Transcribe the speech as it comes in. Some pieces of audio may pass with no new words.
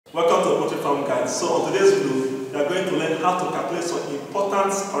welcome guys. So on today's video, we are going to learn how to calculate some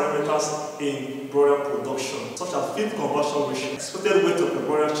important parameters in broiler production, such as feed conversion ratio, expected weight of your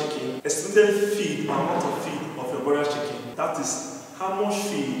broiler chicken, estimated feed, amount of feed of your broiler chicken. That is how much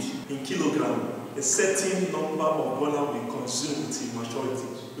feed in kilogram a certain number of broiler will consume till maturity.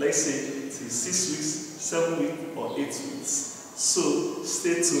 Let's say till 6 weeks, 7 weeks, or 8 weeks. So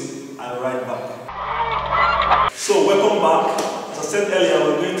stay tuned, I'll be right back. So welcome back. As I said earlier,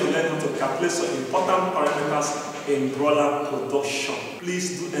 we're going to learn how to calculate some important parameters in broiler production.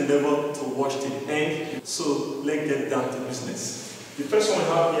 Please do endeavor to watch the end. So let's get down to business. The first one we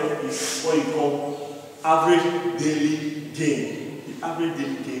have here is what you call average daily gain. The average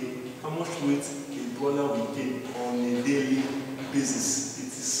daily gain, how much weight a broiler will gain on a daily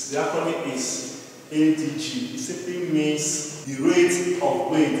basis. The acronym is ADG. It simply means the rate of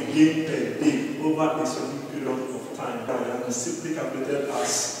weight gained per day over a certain period of time. And it's simply calculated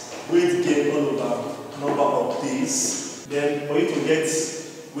as weight gain all over number of days. Then for you to get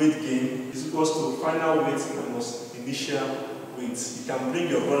weight gain is equals to final weight minus initial weight. You can bring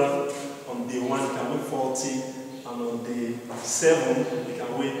your broiler on day 1, you can weigh 40, and on day 7 you can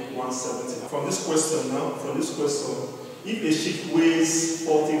weigh 170. From this question, if a sheep weighs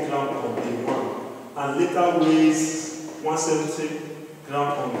 40 grams on day 1 and later weighs 170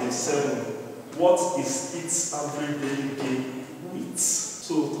 grams on day 7, what is its average daily gain weight?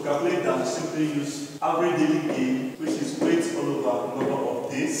 So to calculate that, simply use average daily gain, which is weight all over number of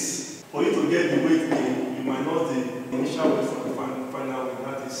days. For you to get the weight gain, you might know the initial weight from the final weight.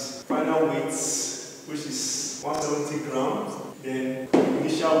 That is final weight, which is 170 grams. Then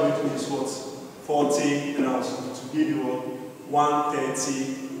initial weight, which is what? 40 grams. To give you what?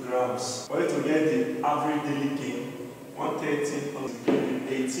 130 grams. For you to get the average daily gain, 130 plus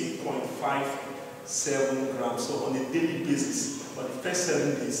 18.57 grams. So on a daily basis, for the first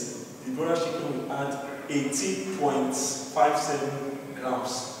 7 days, the broiler chicken will add 18.57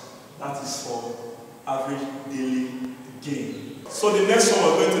 grams. That is for average daily gain. So the next one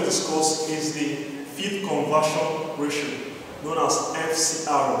we're going to discuss is the feed conversion ratio, known as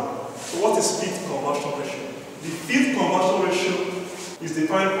FCR. So what is feed conversion ratio? The feed conversion ratio is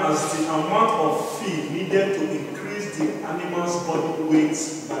defined as the amount of feed needed to increase the animal's body weight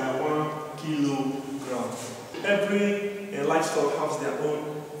by 1 kilogram. Every livestock has their own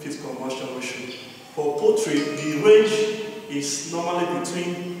feed conversion ratio. For poultry, the range is normally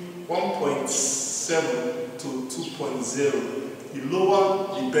between 1.7 to 2.0. The lower,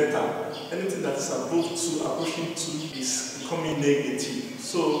 the better. Anything that is above 2, approaching 2, is becoming negative.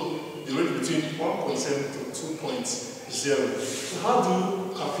 So the range between 1.7 to 2.0. So how do you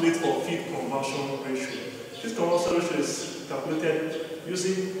calculate for feed conversion ratio? Feed conversion ratio is calculated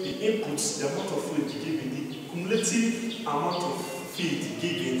using the inputs, the amount of food given, the cumulative amount of feed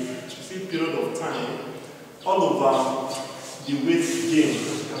given in a specific period of time, all over the weight gain. As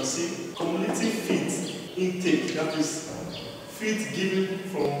you can see, cumulative feed intake, that is feed given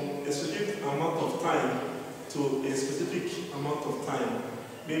from a specific amount of time to a specific amount of time.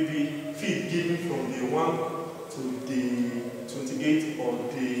 Maybe feed given from day 1 to day 28 or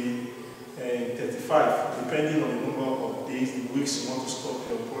day 35, depending on the number of days, the weeks you want to stop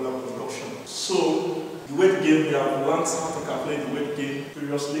your broiler production. So the weight gain, we have learned how to calculate the weight gain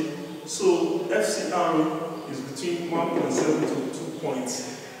previously. So FCR is between 1.7 to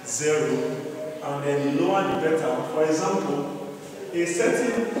 2.0, and then the lower the better. For example, a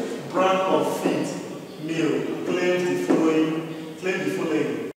certain brand of feed meal claims the following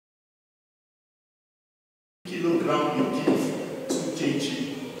kilogram will give 2 kg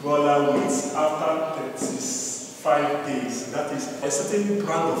broiler weight after 35 days. That is, a certain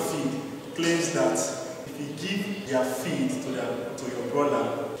brand of feed claims that if you give their feed to your broiler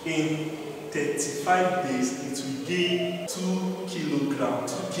in 35 days, it will gain 2 kg, 2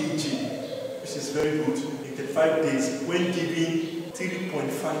 kg, which is very good. In 35 days, when giving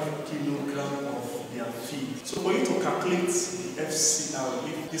 3.5 kilogram of their feed. So for you to calculate the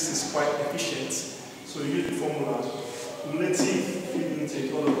FCR, this is quite efficient. So you use the formula cumulative feed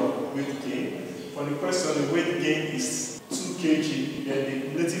intake all over weight gain. For the question, the weight gain is 2 kg, then the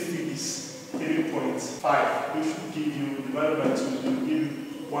cumulative feed is 3.5, which will give you, divided by 2, will give you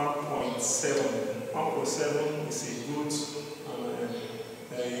 1.7. 1.7 is a good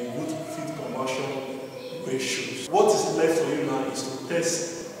feed conversion ratio. What is left for you now is to test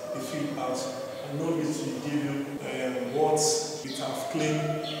the feed out. I know this will give you what it has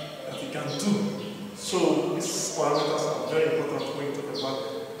claimed that it can do. So these parameters are very important when you talk about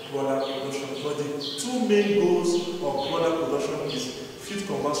broiler production. But the 2 main goals of broiler production is feed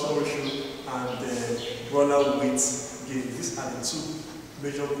conversion ratio and broiler weight gain. These are the 2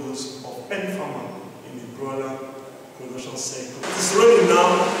 major goals of any farmer in the broiler production cycle. It is rolling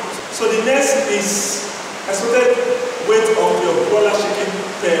now. So the next is expected weight of your broiler chicken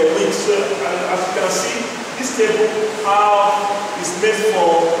per week. So as you can see, this table is made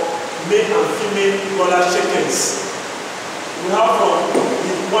for male and female broiler chickens. We have from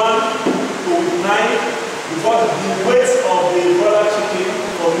week 1 to week 9. We've got the weight of the broiler chicken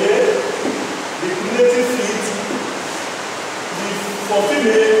for male, the cumulative feed. For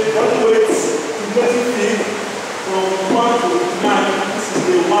female, body weight, cumulative feed from 1 to 9. This is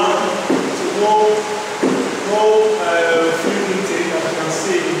the 1 to no feed intake, as you can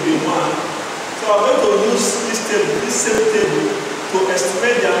see in the 1. So I'm going to use this same table, to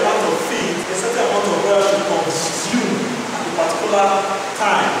estimate the amount of feed a certain amount of broiler should consume at a particular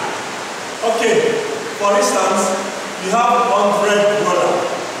time. Okay, for instance, you have 100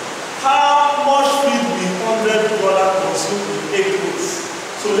 broiler. How much feed will 100 broiler consume in 8 weeks?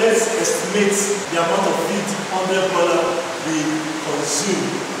 So let's estimate the amount of feed 100 broiler will consume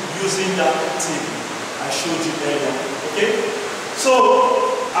using that table I showed you earlier. Okay? So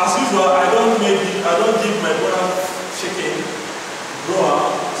as usual, I don't give my broiler chicken grower.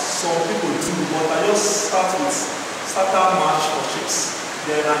 Some people do, but I just start with starter mash for chicks.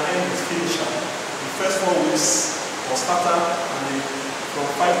 Then I end with finisher. The first 4 weeks for starter, and then from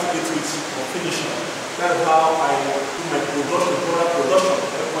 5 to 8 weeks for finisher. That's how I do my broiler production.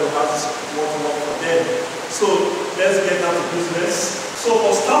 Everybody has what work for them. So let's get down to business. So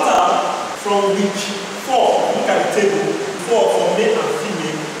for starter, from week 4, look at the table. 4 for male and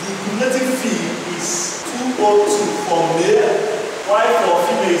female. The cumulative feed is 202 for male, while for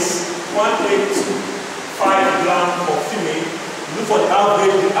female is 1825 grams for female. Look for the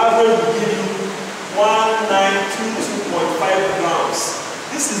average. The average will give you 1922.5 grams.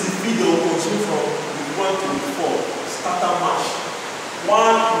 This is the feed they will consume from week 1 to week 4. Starter mash.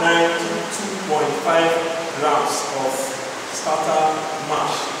 1922.5 grams of starter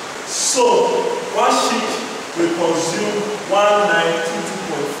mash. So one sheep will consume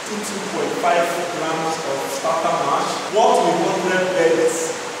 1922.5 grams of starter mash. What will 100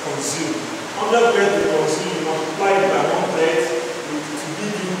 birds consume? 100 birds will consume, you multiply it by 100, to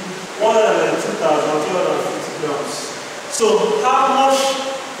give you 102,250 grams. So how much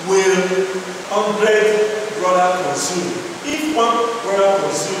will 100 broiler consume? If one broiler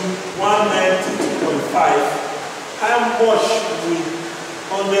consume 1922.5, how much will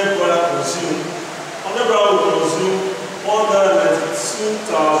 100 broiler consume? 100 broiler will consume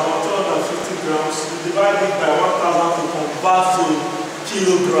 192,250 grams. We divide it by 1,000 to convert to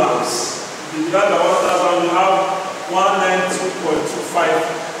kilograms. If you divide by 1,000, you have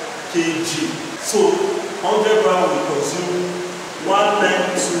 192.25 kg. So 100 broiler will consume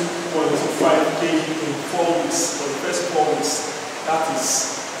 192.25 kg in 4 weeks, for the first 4 weeks. That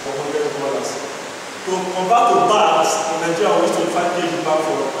is for 100 broilers. To convert to bags, in Nigeria we use 25 kg bag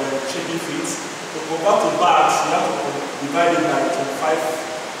for chicken feet. To convert to bags, you have to divide it by 25.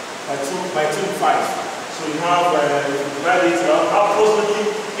 So you have divide it, you have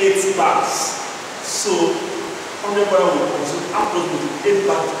approximately 8 bags. So 100 broiler will consume approximately 8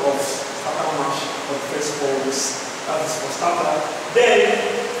 bags of starter mash for the first 4 weeks. That is for starter. Then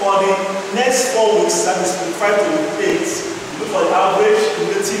for the next 4 weeks, that is from 5 to 8, you look for the average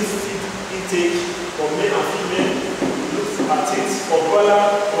cumulative feed intake for male and female. Look at it. For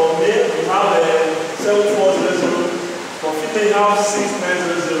broiler, for male, we have 7400. For female, you have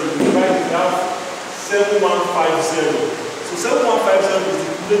 6900. We have 7150. So 7150 is the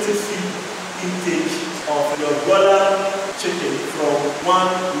cumulative feed intake of your broiler chicken from week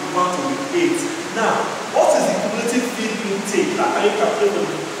 1 to week 8. Now, what is the cumulative feed intake? How can you calculate the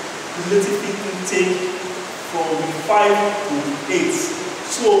cumulative feed intake from week 5 to week 8?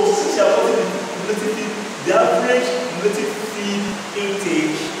 So, since you are putting the cumulative feed, the average cumulative feed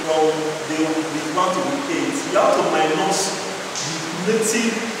intake from the week 1 to week 8, you have to minus the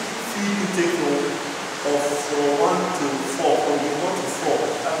cumulative feed intake from 1 to 4, from week 1 to 4.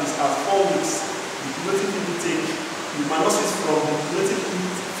 That is at 4 weeks. The cumulative feed intake, you minus it from the cumulative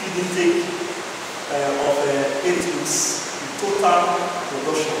feed intake of 8 weeks, the total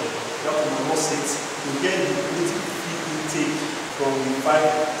production. You have to minus it to get the cumulative feed intake from week 5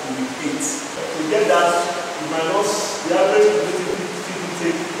 to week 8. To get that, you minus the average cumulative feed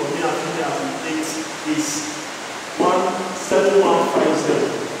intake for male and female at week 8 is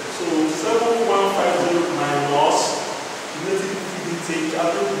 7150. So 7150 minus cumulative feed intake,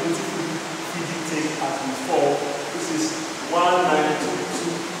 average cumulative feed intake at week 4. This is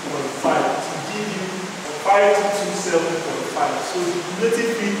 1922.5 to give you 527.5. So the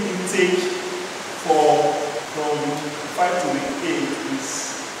cumulative feed intake from week 5 to week 8 is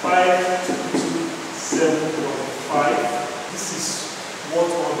 527.5. This is what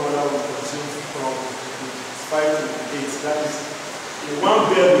one broiler will consume from 5 to 8. That is, in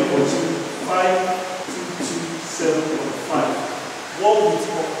one bird will consume 527.5. What would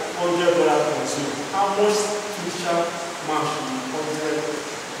 100 broilers consume? How much finisher mash will 100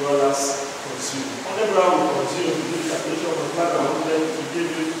 broilers consume? 100 broilers will consume, to do the calculation of that 100 to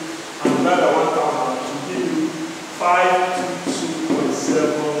give you, and that 1000 to give you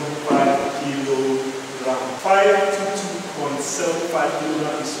 522.75 kilogram. 522.75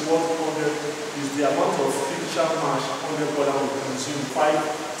 kilogram is what 100 is the amount of finisher mash 100 broilers will consume,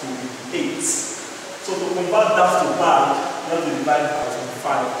 5 to 8. So to convert that to bag, you have to divide by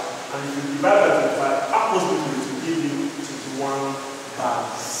 25. And if you divide by 25, approximately to give you 21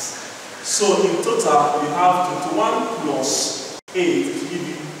 bags. So in total, we have 21 plus 8 to give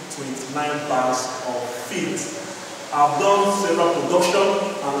you 29 bags of feed. I've done several production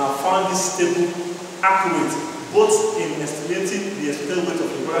and I've found this table accurate, both in estimating the expected weight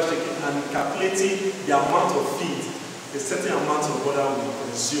of the broiler chicken and calculating the amount of feed a certain amount of water will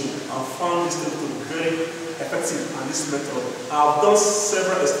consume. I've found this table to be very effective and this method. I've done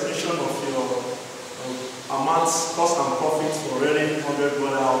several estimations of your amounts, cost and profit for rearing 100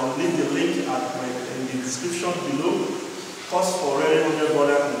 broiler. I'll leave the link in the description below. Cost for rearing 100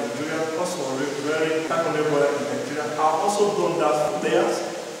 broiler in Nigeria, cost for rearing 500 broiler in Nigeria. I've also done that for layers.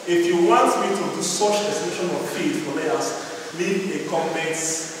 If you want me to do such estimation of feed for layers, leave a comment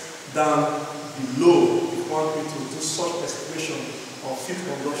down below. If you want me to do such estimation of feed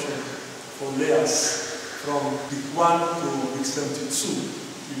consumption for layers from week 1 to week 72,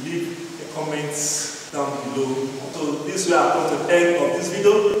 you leave a comment down below. So this way I come to the end of this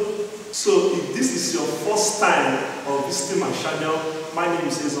video. So if this is your first time of visiting my channel, my name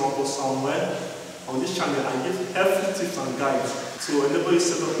is Uncle Samuel. On this channel I give helpful tips and guides to enable you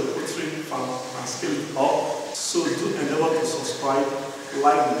set up your poultry farm and scale it up. So do endeavor to subscribe,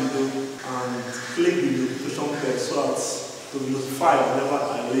 like the video and click the notification bell so that to be notified whenever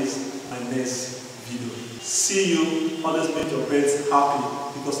I release my next video. See you, always make your pets happy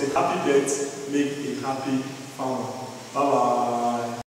because a happy pet makes a happy farmer. Bye bye.